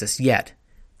consensus yet.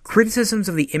 Criticisms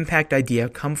of the impact idea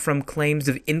come from claims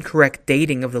of incorrect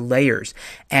dating of the layers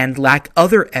and lack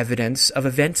other evidence of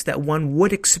events that one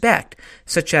would expect,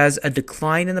 such as a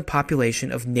decline in the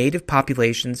population of native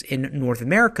populations in North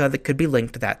America that could be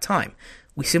linked to that time.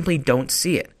 We simply don't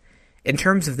see it. In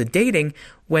terms of the dating,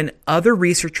 when other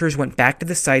researchers went back to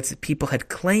the sites that people had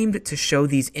claimed to show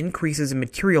these increases in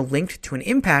material linked to an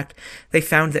impact, they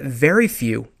found that very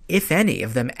few, if any,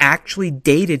 of them actually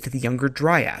dated to the Younger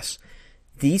Dryas.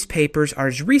 These papers are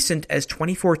as recent as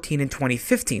 2014 and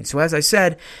 2015, so as I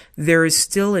said, there is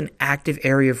still an active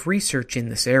area of research in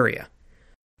this area.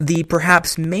 The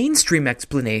perhaps mainstream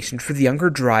explanation for the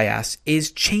Younger Dryas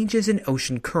is changes in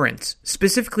ocean currents,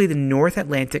 specifically the North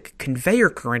Atlantic Conveyor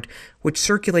Current, which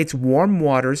circulates warm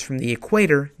waters from the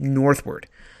equator northward.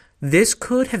 This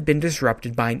could have been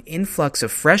disrupted by an influx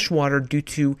of fresh water due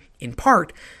to, in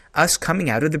part, us coming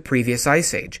out of the previous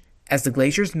ice age. As the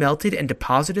glaciers melted and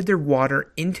deposited their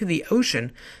water into the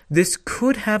ocean, this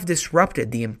could have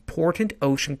disrupted the important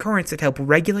ocean currents that help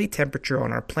regulate temperature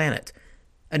on our planet.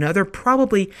 Another,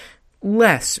 probably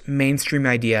less mainstream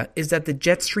idea is that the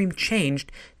jet stream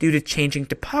changed due to changing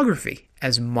topography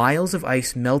as miles of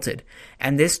ice melted,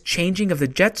 and this changing of the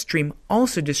jet stream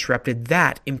also disrupted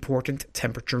that important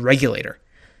temperature regulator.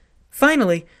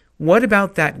 Finally, what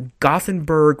about that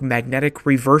Gothenburg magnetic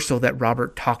reversal that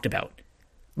Robert talked about?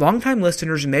 Longtime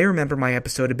listeners may remember my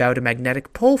episode about a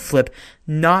magnetic pole flip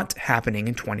not happening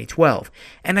in 2012,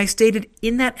 and I stated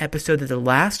in that episode that the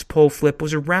last pole flip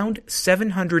was around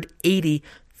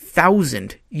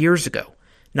 780,000 years ago,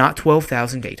 not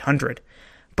 12,800.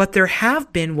 But there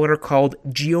have been what are called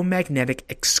geomagnetic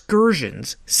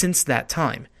excursions since that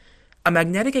time. A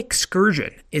magnetic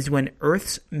excursion is when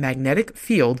Earth's magnetic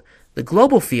field, the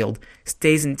global field,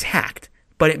 stays intact,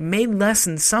 but it may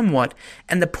lessen somewhat,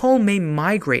 and the pole may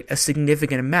migrate a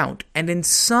significant amount, and in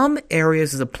some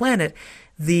areas of the planet,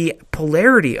 the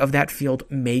polarity of that field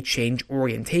may change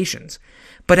orientations.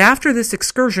 But after this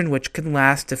excursion, which can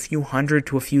last a few hundred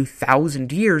to a few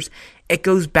thousand years, it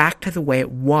goes back to the way it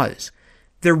was.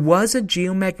 There was a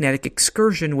geomagnetic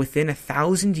excursion within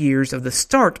 1,000 years of the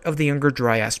start of the Younger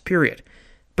Dryas period.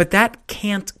 But that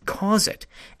can't cause it,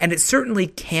 and it certainly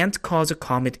can't cause a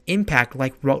comet impact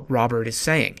like what Robert is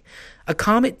saying. A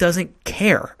comet doesn't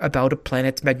care about a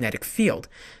planet's magnetic field.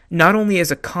 Not only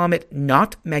is a comet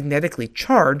not magnetically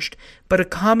charged, but a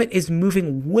comet is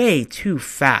moving way too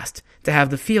fast to have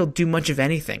the field do much of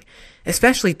anything,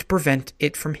 especially to prevent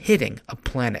it from hitting a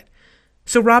planet.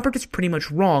 So Robert is pretty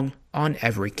much wrong on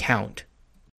every count.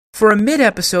 For a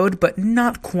mid-episode, but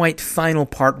not quite final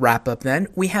part wrap-up then,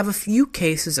 we have a few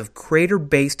cases of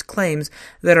crater-based claims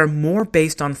that are more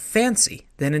based on fancy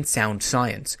than in sound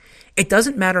science. It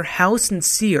doesn't matter how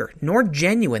sincere nor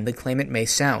genuine the claimant may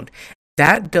sound.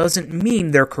 That doesn't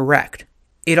mean they're correct.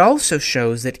 It also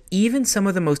shows that even some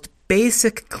of the most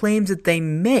basic claims that they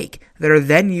make that are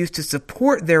then used to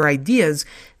support their ideas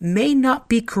may not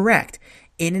be correct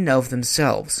in and of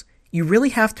themselves. You really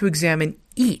have to examine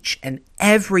each and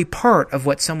every part of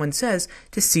what someone says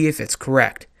to see if it's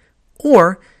correct.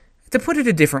 Or, to put it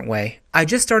a different way, I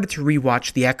just started to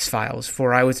rewatch The X-Files,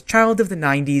 for I was a child of the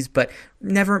 90s but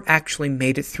never actually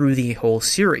made it through the whole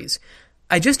series.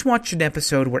 I just watched an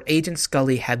episode where Agent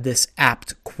Scully had this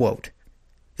apt quote,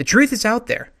 "The truth is out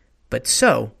there, but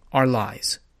so are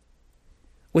lies."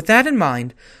 With that in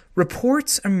mind,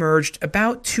 reports emerged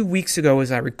about 2 weeks ago as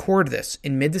I record this,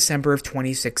 in mid-December of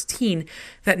 2016,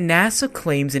 that NASA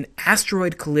claims an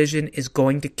asteroid collision is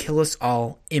going to kill us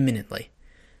all imminently.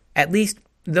 At least,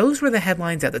 those were the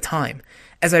headlines at the time.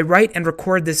 As I write and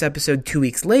record this episode 2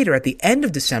 weeks later, at the end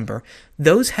of December,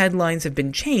 those headlines have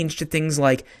been changed to things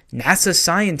like, NASA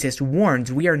scientist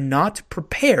warns we are not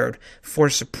prepared for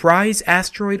surprise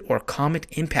asteroid or comet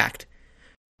impact.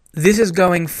 This is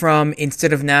going from,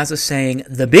 instead of NASA saying,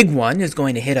 the big one is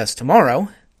going to hit us tomorrow,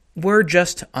 we're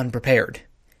just unprepared.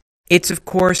 It's of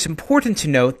course important to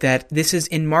note that this is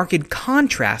in marked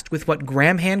contrast with what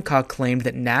Graham Hancock claimed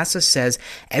that NASA says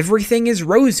everything is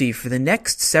rosy for the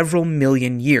next several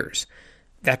million years.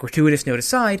 That gratuitous note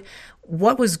aside,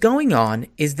 what was going on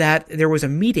is that there was a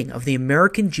meeting of the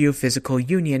American Geophysical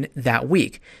Union that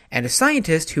week, and a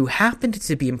scientist who happened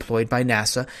to be employed by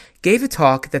NASA gave a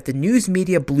talk that the news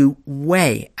media blew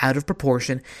way out of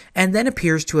proportion and then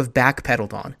appears to have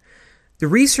backpedaled on. The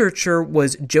researcher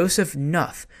was Joseph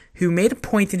Nuth, who made a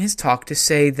point in his talk to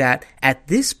say that at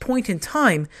this point in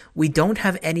time, we don't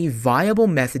have any viable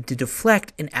method to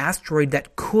deflect an asteroid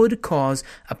that could cause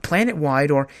a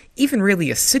planet-wide or even really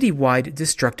a city-wide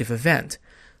destructive event.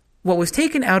 What was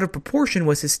taken out of proportion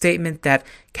was his statement that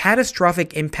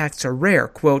catastrophic impacts are rare,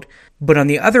 quote, but on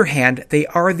the other hand, they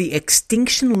are the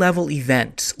extinction-level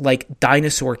events, like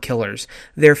dinosaur killers.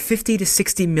 They're 50 to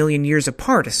 60 million years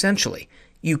apart, essentially.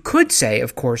 You could say,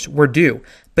 of course, we're due,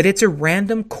 but it's a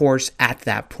random course at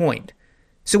that point.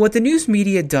 So what the news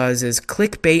media does is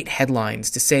clickbait headlines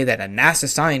to say that a NASA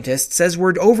scientist says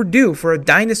we're overdue for a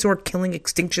dinosaur-killing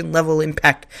extinction-level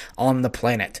impact on the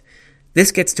planet.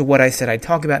 This gets to what I said I'd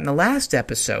talk about in the last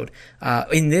episode,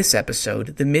 in this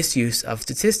episode, the misuse of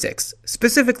statistics,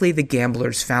 specifically the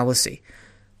gambler's fallacy.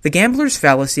 The gambler's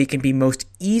fallacy can be most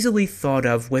easily thought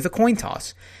of with a coin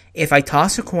toss. If I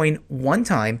toss a coin one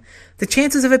time, the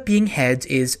chances of it being heads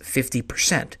is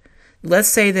 50%. Let's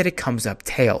say that it comes up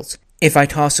tails. If I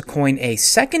toss a coin a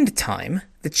second time,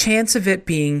 the chance of it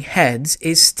being heads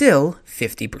is still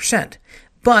 50%.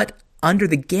 But under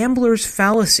the gambler's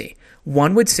fallacy,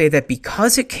 one would say that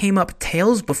because it came up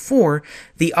tails before,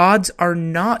 the odds are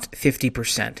not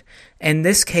 50%. In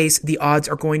this case, the odds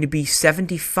are going to be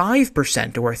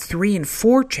 75% or a 3 in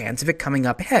 4 chance of it coming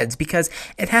up heads because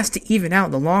it has to even out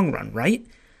in the long run, right?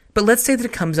 But let's say that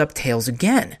it comes up tails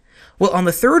again. Well, on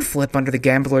the third flip under the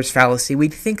gambler's fallacy,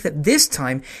 we'd think that this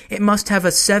time it must have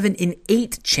a 7 in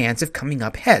 8 chance of coming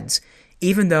up heads,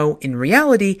 even though in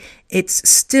reality it's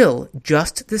still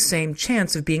just the same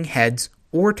chance of being heads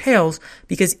or tails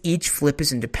because each flip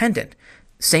is independent.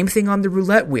 Same thing on the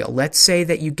roulette wheel. Let's say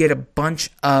that you get a bunch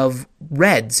of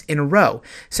reds in a row.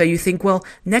 So you think, well,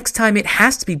 next time it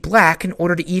has to be black in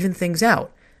order to even things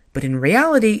out. But in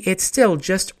reality, it's still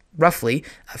just roughly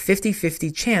a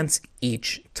 50-50 chance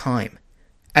each time.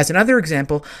 As another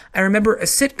example, I remember a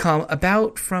sitcom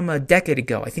about from a decade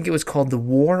ago. I think it was called The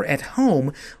War at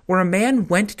Home, where a man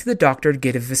went to the doctor to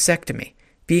get a vasectomy.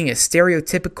 Being a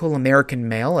stereotypical American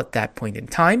male at that point in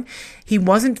time, he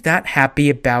wasn't that happy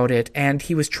about it, and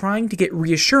he was trying to get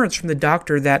reassurance from the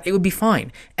doctor that it would be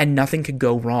fine and nothing could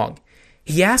go wrong.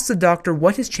 He asked the doctor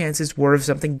what his chances were of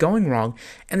something going wrong,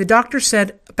 and the doctor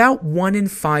said about 1 in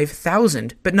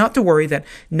 5,000, but not to worry that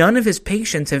none of his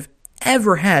patients have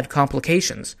ever had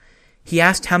complications. He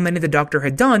asked how many the doctor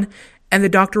had done, and the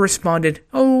doctor responded,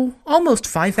 almost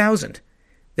 5,000.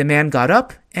 The man got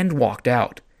up and walked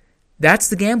out. That's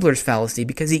the gambler's fallacy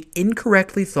because he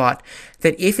incorrectly thought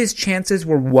that if his chances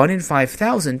were 1 in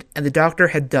 5,000 and the doctor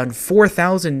had done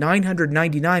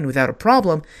 4,999 without a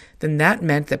problem, then that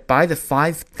meant that by the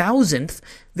 5,000th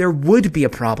there would be a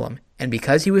problem, and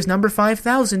because he was number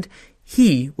 5,000,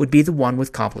 he would be the one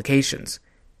with complications.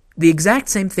 The exact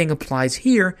same thing applies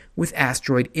here with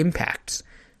asteroid impacts.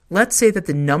 Let's say that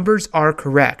the numbers are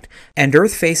correct, and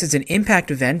Earth faces an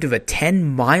impact event of a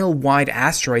 10-mile-wide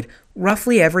asteroid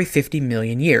roughly every 50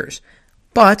 million years.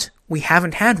 But we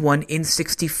haven't had one in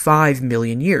 65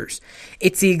 million years.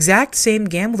 It's the exact same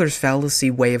gambler's fallacy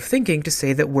way of thinking to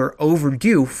say that we're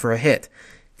overdue for a hit.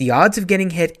 The odds of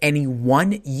getting hit any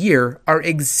one year are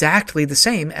exactly the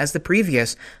same as the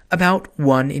previous, about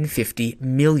 1 in 50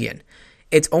 million.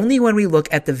 It's only when we look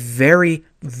at the very,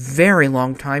 very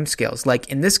long time scales, like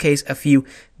in this case a few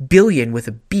billion with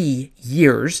a B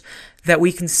years, that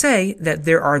we can say that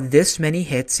there are this many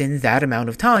hits in that amount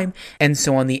of time, and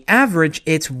so on the average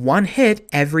it's one hit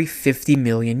every 50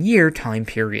 million year time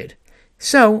period.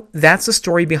 So that's the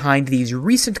story behind these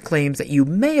recent claims that you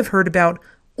may have heard about,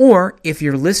 or if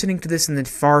you're listening to this in the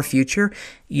far future,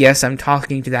 yes, I'm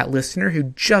talking to that listener who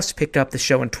just picked up the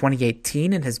show in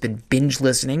 2018 and has been binge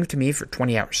listening to me for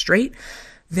 20 hours straight,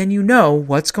 then you know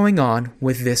what's going on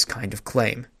with this kind of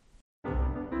claim.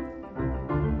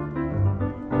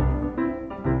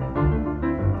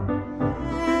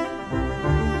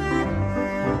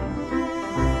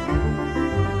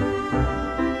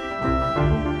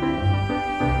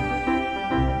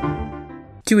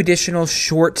 Two additional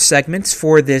short segments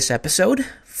for this episode.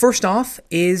 First off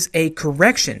is a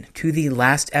correction to the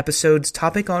last episode's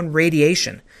topic on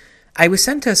radiation. I was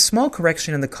sent a small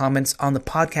correction in the comments on the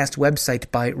podcast website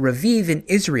by Raviv in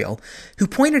Israel, who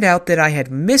pointed out that I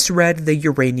had misread the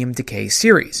uranium decay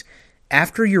series.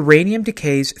 After uranium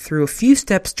decays through a few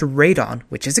steps to radon,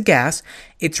 which is a gas,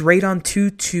 it's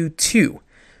radon-222.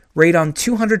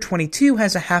 Radon-222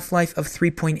 has a half-life of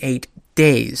 3.8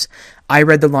 days. I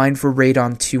read the line for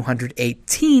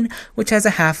radon-218, which has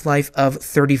a half-life of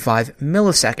 35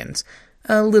 milliseconds.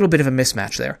 A little bit of a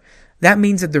mismatch there. That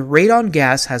means that the radon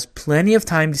gas has plenty of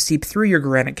time to seep through your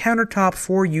granite countertop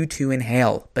for you to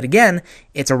inhale. But again,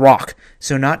 it's a rock,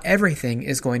 so not everything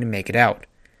is going to make it out.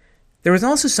 There was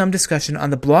also some discussion on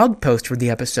the blog post for the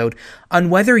episode on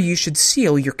whether you should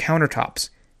seal your countertops.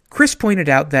 Chris pointed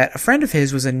out that a friend of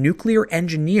his was a nuclear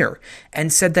engineer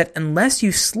and said that unless you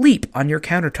sleep on your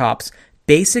countertops,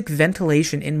 basic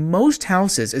ventilation in most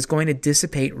houses is going to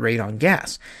dissipate radon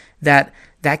gas. That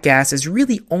gas is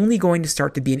really only going to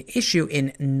start to be an issue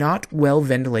in not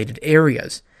well-ventilated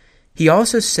areas. He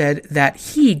also said that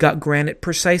he got granite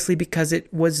precisely because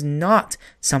it was not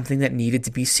something that needed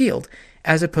to be sealed,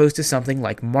 as opposed to something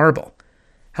like marble.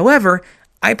 However,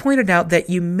 I pointed out that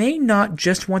you may not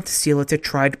just want to seal it to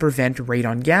try to prevent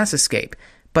radon gas escape,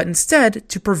 but instead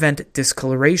to prevent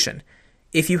discoloration.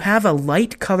 If you have a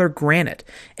light color granite,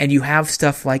 and you have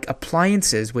stuff like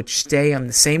appliances which stay on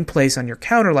the same place on your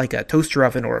counter like a toaster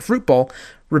oven or a fruit bowl,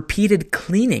 repeated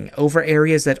cleaning over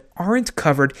areas that aren't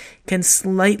covered can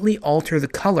slightly alter the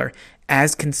color,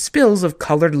 as can spills of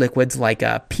colored liquids like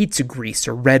pizza grease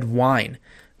or red wine.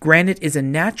 Granite is a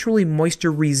naturally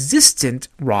moisture-resistant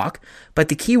rock, but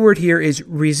the key word here is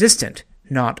resistant,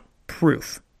 not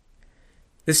proof.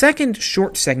 The second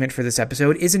short segment for this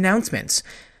episode is announcements.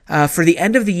 For the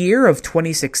end of the year of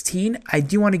 2016, I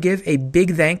do want to give a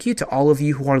big thank you to all of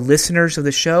you who are listeners of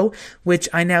the show, which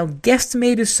I now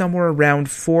guesstimate is somewhere around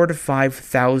 4,000 to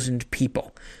 5,000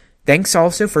 people. Thanks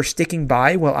also for sticking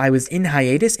by while I was in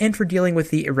hiatus and for dealing with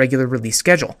the irregular release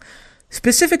schedule.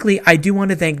 Specifically, I do want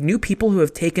to thank new people who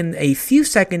have taken a few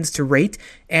seconds to rate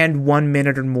and 1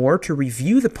 minute or more to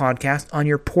review the podcast on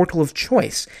your portal of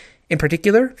choice. In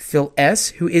particular, Phil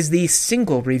S., who is the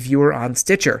single reviewer on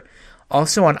Stitcher.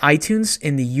 Also on iTunes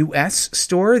in the US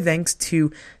store, thanks to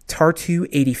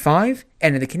Tartu85,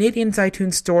 and in the Canadian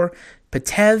iTunes store,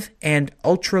 Patev and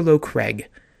Ultra Low Craig.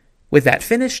 With that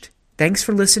finished, thanks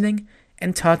for listening,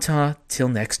 and ta-ta till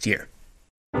next year.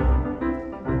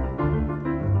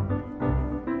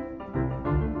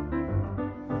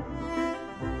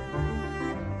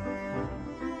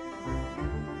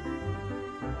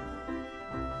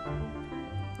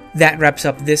 That wraps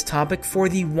up this topic for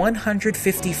the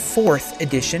 154th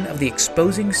edition of the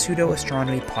Exposing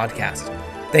Pseudo-Astronomy podcast.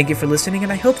 Thank you for listening,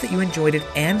 and I hope that you enjoyed it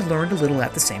and learned a little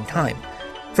at the same time.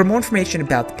 For more information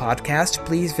about the podcast,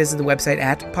 please visit the website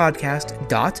at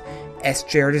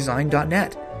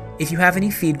podcast.sjrdesign.net. If you have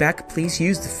any feedback, please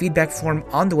use the feedback form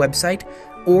on the website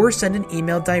or send an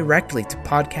email directly to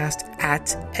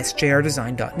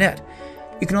podcast@sjrdesign.net.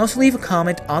 You can also leave a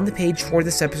comment on the page for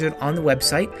this episode on the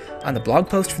website, on the blog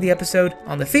post for the episode,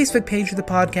 on the Facebook page of the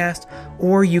podcast,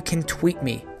 or you can tweet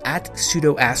me at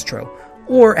pseudoastro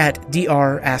or at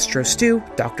drastrostu,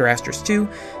 Dr. Astrostu,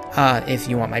 if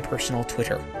you want my personal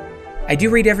Twitter. I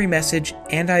do read every message,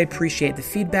 and I appreciate the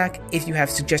feedback. If you have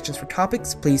suggestions for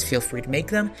topics, please feel free to make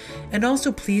them. And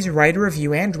also, please write a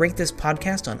review and rate this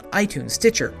podcast on iTunes,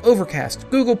 Stitcher, Overcast,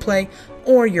 Google Play,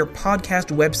 or your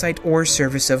podcast website or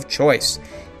service of choice.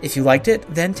 If you liked it,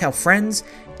 then tell friends,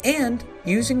 and,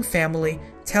 using family,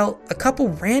 tell a couple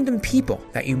random people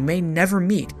that you may never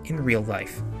meet in real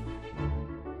life.